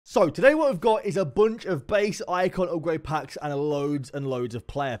So today what we've got is a bunch of base icon upgrade packs and loads of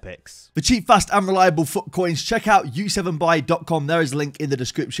player picks. For cheap, fast and reliable FUT coins, check out u7buy.com. There is a link in the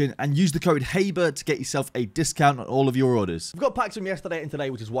description and use the code HABER to get yourself a discount on all of your orders. We've got packs from yesterday and today,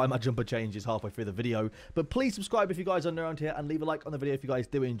 which is why my jumper changes halfway through the video. But please subscribe if you guys are new around here and leave a like on the video if you guys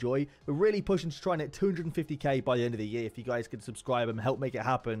do enjoy. We're really pushing to try and hit 250k by the end of the year. If you guys could subscribe and help make it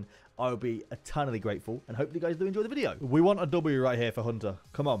happen, I would be eternally grateful. And hopefully you guys do enjoy the video. We want a W right here for Hunter.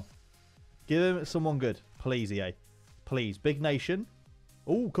 Come on. Give him someone good. Please, EA. Please. Big nation.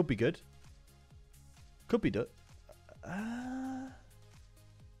 Oh, could be good. Could be good. I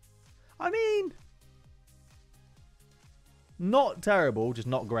mean, not terrible, just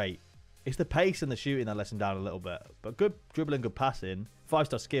not great. It's the pace and the shooting that lets him down a little bit. But good dribbling, good passing.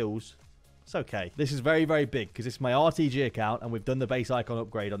 5-star skills. It's okay. This is very, very big because it's my RTG account and we've done the base icon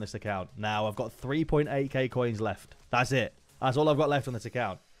upgrade on this account. Now, I've got 3.8k coins left. That's it. That's all I've got left on this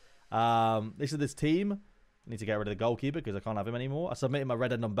account. This is this team. I need to get rid of the goalkeeper because I can't have him anymore. I submitted my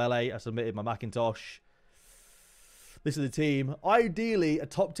Red Ndombele. I submitted my Macintosh. This is the team. Ideally, a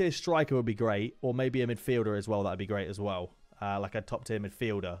top tier striker would be great, or maybe a midfielder as well. That'd be great as well, like a top tier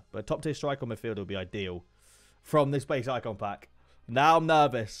midfielder. But a top tier striker or midfielder would be ideal from this base icon pack. Now I'm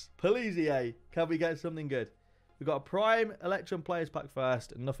nervous. Please, EA, can we get something good? We've got a prime Electrum players pack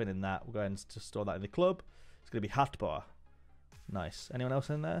first. Nothing in that. We're going to store that in the club. It's going to be Hatbar. Nice. Anyone else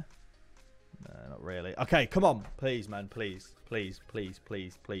in there? No, not really. Okay, come on. Please, man. Please. Please, please,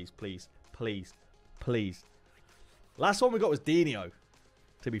 please, please, please, please, please. Last one we got was Dino.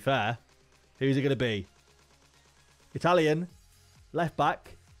 To be fair. Who's it going to be? Italian. Left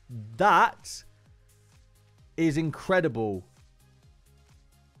back. That is incredible.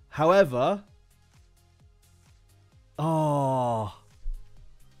 However. Oh.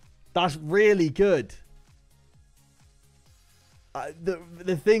 That's really good.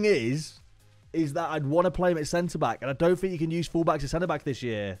 The thing is that I'd want to play him at centre-back, and I don't think you can use fullbacks as centre-back this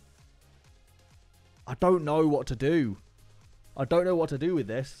year. I don't know what to do. I don't know what to do with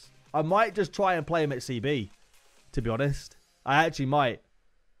this. I might just try and play him at CB, to be honest. I actually might.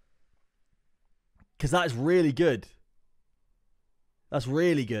 Because that's really good. That's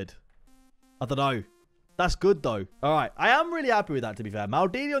really good. I don't know. That's good, though. All right. I am really happy with that, to be fair.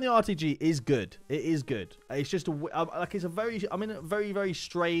 Maldini on the RTG is good. It is good. It's just I'm in a very, very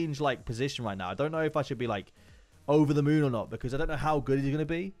strange, like, position right now. I don't know if I should be, like, over the moon or not, because I don't know how good he's going to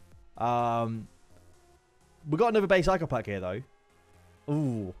be. We got another base icon pack here, though.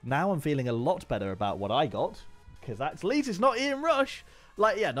 Ooh. Now I'm feeling a lot better about what I got, because at least it's not Ian Rush.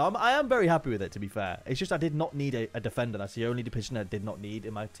 Like, yeah, no, I am very happy with it, to be fair. It's just I did not need a defender. That's the only position I did not need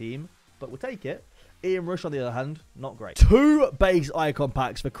in my team. But we'll take it. Ian Rush, on the other hand, not great. 2 base icon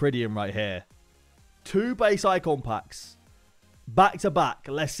packs for Cridium right here. 2 base icon packs. Back to back.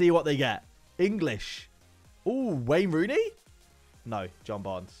 Let's see what they get. English. Ooh, Wayne Rooney? No, John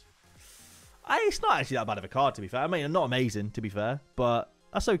Barnes. It's not actually that bad of a card, to be fair. I mean, not amazing, to be fair. But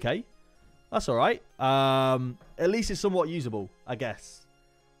that's okay. That's all right. At least it's somewhat usable, I guess.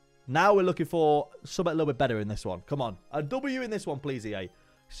 Now we're looking for something a little bit better in this one. Come on. A W in this one, please, EA.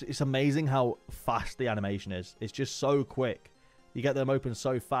 It's amazing how fast the animation is. It's just so quick. You get them open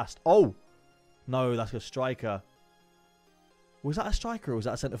so fast. Oh! No, that's a striker. Was that a striker or was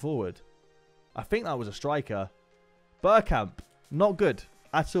that a centre forward? I think that was a striker. Burkamp. Not good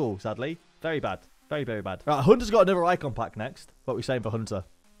at all, sadly. Very bad. Very, very bad. Right, Hunter's got another icon pack next. What are we saying for Hunter?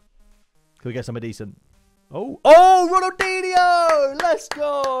 Can we get something decent? Oh! Oh! Ronaldinho! Let's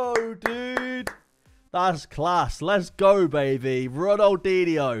go, dude! That's class. Let's go, baby.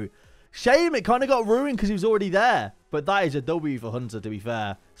 Ronaldinho. Shame it kind of got ruined because he was already there. But that is a W for Hunter, to be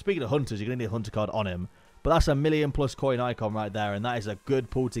fair. Speaking of Hunters, you're going to need a Hunter card on him. But that's a 1,000,000+ coin icon right there. And that is a good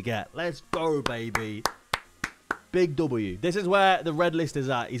pull to get. Let's go, baby. Big W. This is where the red list is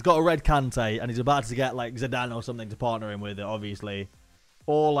at. He's got a red Kante. And he's about to get, like, Zidane or something to partner him with it, obviously.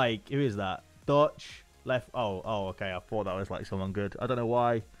 Or, like, who is that? Dutch. Left. Oh, okay. I thought that was, like, someone good. I don't know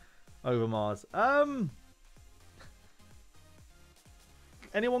why. Over Mars.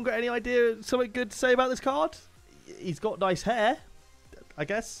 Anyone got any idea something good to say about this card? He's got nice hair, I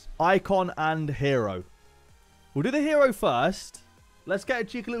guess. Icon and hero. We'll do the hero first. Let's get a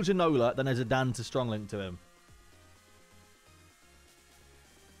cheeky little Ginola. Then there's a Dan to strong link to him.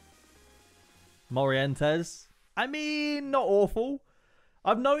 Morientes. I mean, not awful.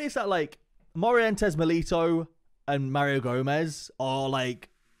 I've noticed that, like, Morientes, Milito, and Mario Gomez are, like,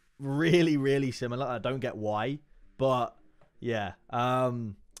 really, really similar. I don't get why, but yeah.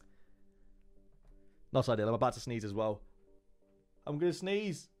 Not ideal. I'm about to sneeze as well. I'm gonna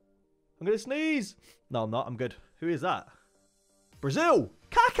sneeze. I'm gonna sneeze. No, I'm not. I'm good. Who is that? Brazil.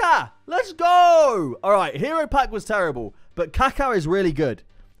 Kaká. Let's go. All right. Hero pack was terrible, but Kaká is really good.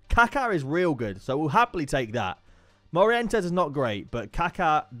 Kaká is real good, so we'll happily take that. Morientes is not great, but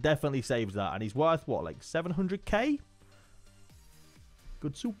Kaká definitely saves that, and he's worth, what, like 700k?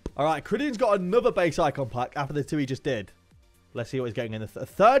 Good soup. All right, Cridion's got another base icon pack after the two he just did. Let's see what he's getting in the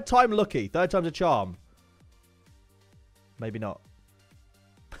third time lucky. Third time's a charm. Maybe not.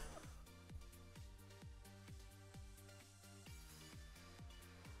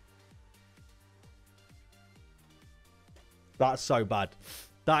 That's so bad.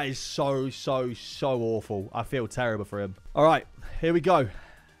 That is so awful. I feel terrible for him. All right, here we go.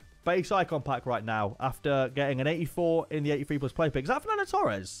 Base icon pack right now after getting an 84 in the 83 plus play pick. Is that Fernando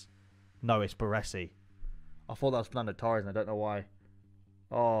Torres? No, it's Baresi. I thought that was Fernando Torres and I don't know why.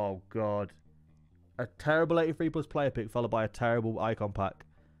 Oh, God. A terrible 83 plus player pick followed by a terrible icon pack.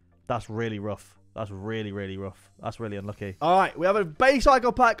 That's really rough. That's really rough. That's really unlucky. All right, we have a base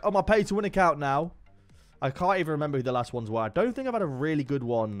icon pack on my pay to win account now. I can't even remember who the last ones were. I don't think I've had a really good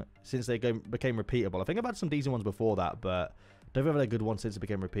one since they became repeatable. I think I've had some decent ones before that, but I don't think I've had a good one since it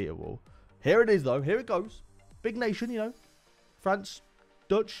became repeatable. Here it is, though. Here it goes. Big nation, you know. France,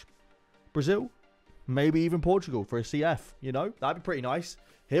 Dutch, Brazil, maybe even Portugal for a CF, you know. That'd be pretty nice.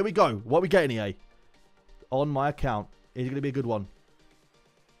 Here we go. What are we getting here? On my account. Is it going to be a good one?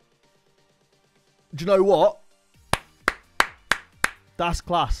 Do you know what? That's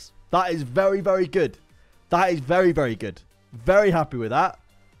class. That is very good. That is very good. Very happy with that.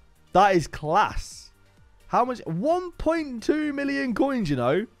 That is class. How much? 1.2 million coins, you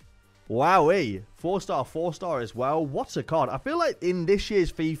know. Wowee. 4-star as well. What a card. I feel like in this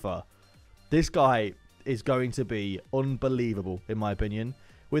year's FIFA, this guy is going to be unbelievable, in my opinion.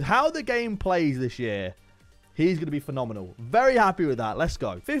 With how the game plays this year, he's going to be phenomenal. Very happy with that. Let's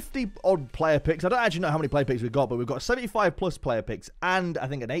go. 50 odd player picks. I don't actually know how many player picks we've got, but we've got 75 plus player picks and I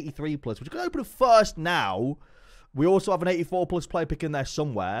think an 83 plus, which could open first now. We also have an 84 plus player pick in there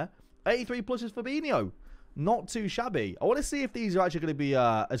somewhere. 83 plus is Fabinho. Not too shabby. I want to see if these are actually going to be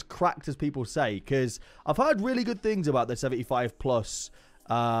as cracked as people say, because I've heard really good things about the 75 plus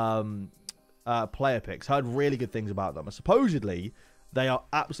player picks. Heard really good things about them. And supposedly, they are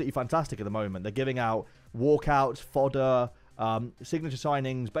absolutely fantastic at the moment. They're giving out walkouts, fodder, signature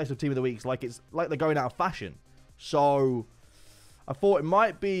signings, best of team of the weeks, like they're going out of fashion. So I thought it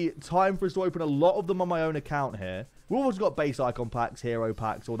might be time for us to open a lot of them on my own account here. We've also got base icon packs, hero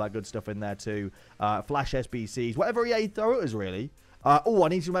packs, all that good stuff in there too. Flash SBCs, whatever EA throw at us really. Oh, I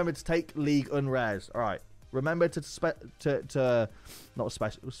need to remember to take League Unrares. All right, remember to specify.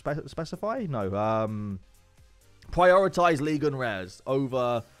 No, prioritize League Unrares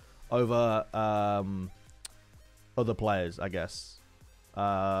over other players, I guess.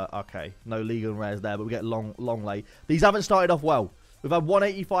 Okay, no League Unrares there, but we get long lay. These haven't started off well. We've had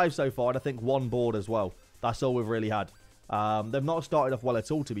 185 so far, and I think one board as well. That's all we've really had. They've not started off well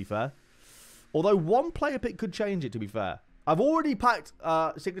at all, to be fair. Although one player pick could change it, to be fair. I've already packed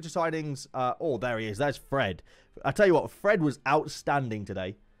signature signings. Oh, there he is. There's Fred. I tell you what, Fred was outstanding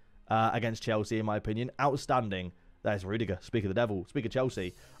today against Chelsea, in my opinion. Outstanding. There's Rudiger. Speak of the devil. Speak of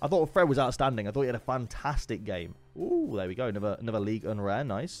Chelsea. I thought Fred was outstanding. I thought he had a fantastic game. Ooh, there we go. Another League Unrare.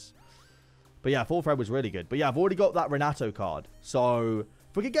 Nice. But yeah, I thought Fred was really good. But yeah, I've already got that Renato card. So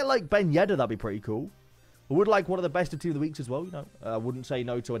if we could get like Ben Yedder, that'd be pretty cool. I would like one of the best of team of the weeks as well. You know, I wouldn't say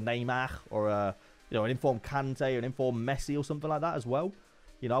no to a Neymar or a, you know, an informed Kante or an informed Messi or something like that as well.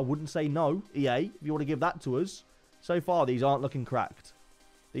 You know, I wouldn't say no. EA, if you want to give that to us. So far, these aren't looking cracked.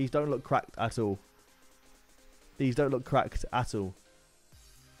 These don't look cracked at all. These don't look cracked at all.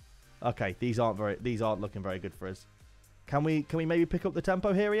 Okay, these aren't looking very good for us. Can we maybe pick up the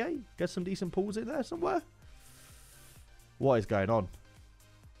tempo here, EA? Get some decent pulls in there somewhere? What is going on?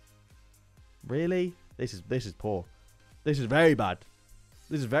 Really? This is poor. This is very bad.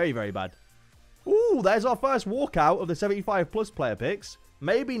 This is very bad. Ooh, there's our first walkout of the 75 plus player picks.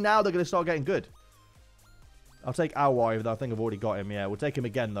 Maybe now they're going to start getting good. I'll take Awar, even though I think I've already got him. Yeah, we'll take him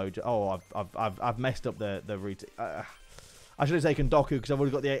again though. Oh, I've messed up the routine. I should have taken Doku because I've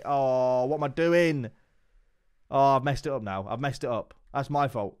already got the. Oh, what am I doing? Oh, I've messed it up now. I've messed it up. That's my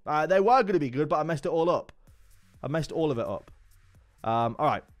fault. They were going to be good, but I messed it all up. I messed all of it up. All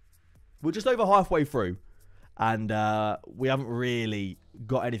right. We're just over halfway through, and we haven't really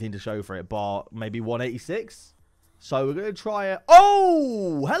got anything to show for it, but maybe 186. So we're going to try it.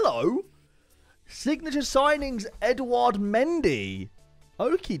 Oh, hello. Signature signings, Edouard Mendy.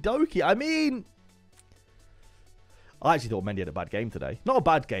 Okie dokie. I mean, I actually thought Mendy had a bad game today. Not a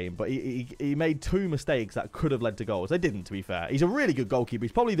bad game, but he made two mistakes that could have led to goals. They didn't, to be fair. He's a really good goalkeeper.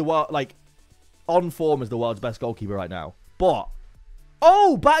 He's probably the world, like, on form as the world's best goalkeeper right now. But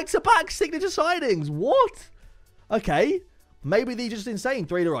Oh, back-to-back signature signings. What? Okay. Maybe they're just insane.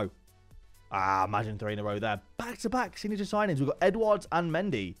 3 in a row. Ah, imagine 3 in a row there. Back-to-back signature signings. We've got Edwards and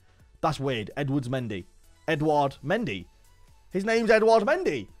Mendy. That's weird. Edwards Mendy. Edward Mendy. His name's Edward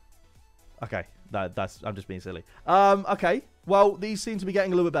Mendy. Okay. I'm just being silly. Okay. Well, these seem to be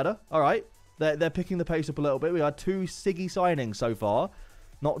getting a little bit better. All right. They're picking the pace up a little bit. We had 2 Siggy signings so far.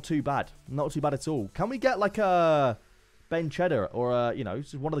 Not too bad. Not too bad at all. Can we get like a Ben Cheddar or, you know,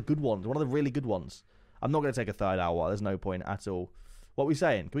 just one of the good ones. One of the really good ones. I'm not going to take a third hour. There's no point at all. What are we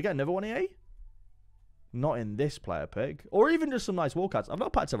saying? Can we get another one, EA? Not in this player pick. Or even just some nice walkouts. I've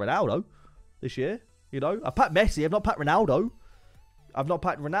not packed a Ronaldo this year. You know, I've packed Messi. I've not packed Ronaldo. I've not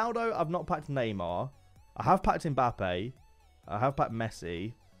packed Ronaldo. I've not packed Neymar. I have packed Mbappe. I have packed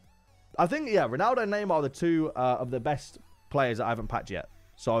Messi. I think, yeah, Ronaldo and Neymar are the 2 of the best players that I haven't packed yet.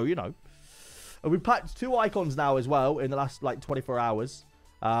 So, you know. We've packed 2 icons now as well in the last, like, 24 hours.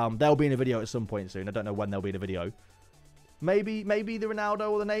 They'll be in a video at some point soon. I don't know when they'll be in a video. Maybe the Ronaldo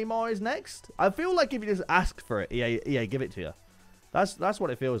or the Neymar is next. I feel like if you just ask for it, EA give it to you. That's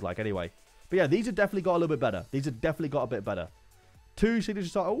what it feels like anyway. But yeah, these have definitely got a little bit better. These have definitely got a bit better. 2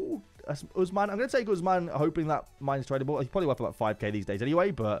 signatures. Oh, that's Usman. I'm going to take Usman, hoping that mine's tradable. He's probably worth about 5k these days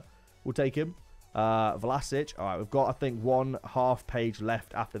anyway, but we'll take him. Vlasic. All right, we've got, I think, 1.5 page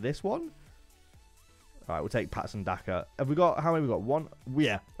left after this one. All right, we'll take Patson Daka. Have we got, how many we got? 1?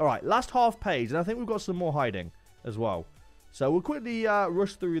 Yeah. All right, last half page, and I think we've got some more hiding as well. So we'll quickly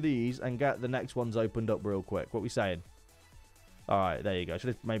rush through these and get the next ones opened up real quick. What are we saying? All right, there you go. Should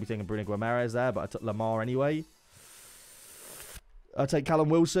have maybe taken Bruno Guimaraes there, but I took Lamar anyway. I'll take Callum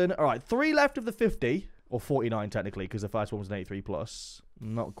Wilson. All right, 3 left of the 50, or 49 technically, because the first one was an 83 plus.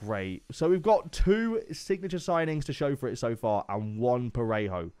 Not great. So we've got 2 signature signings to show for it so far, and 1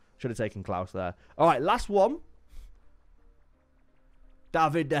 Parejo. Should have taken Klaus there. All right, last one.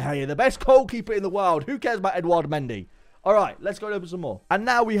 David De Gea, the best goalkeeper in the world. Who cares about Edouard Mendy? All right, let's go over some more. And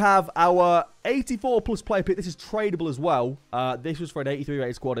now we have our 84 plus player pick. This is tradable as well. This was for an 83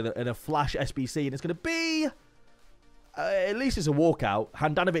 rated squad in a flash SBC, and it's going to be... at least it's a walkout.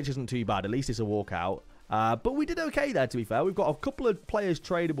 Handanovic isn't too bad. At least it's a walkout. But we did okay there, to be fair. We've got a couple of players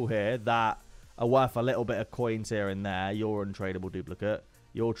tradable here that are worth a little bit of coins here and there. You're untradeable duplicate.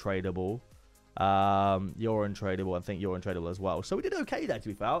 You're tradable. You're untradeable. I think you're untradeable as well. So we did okay there, to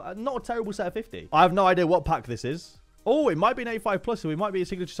be fair. Not a terrible set of 50. I have no idea what pack this is. Oh, it might be an 85 plus, so we might be a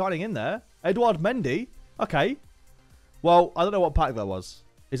signature signing in there. Edouard Mendy. Okay. Well, I don't know what pack that was.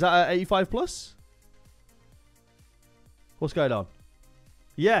 Is that an 85 plus? What's going on?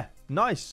 Yeah, nice.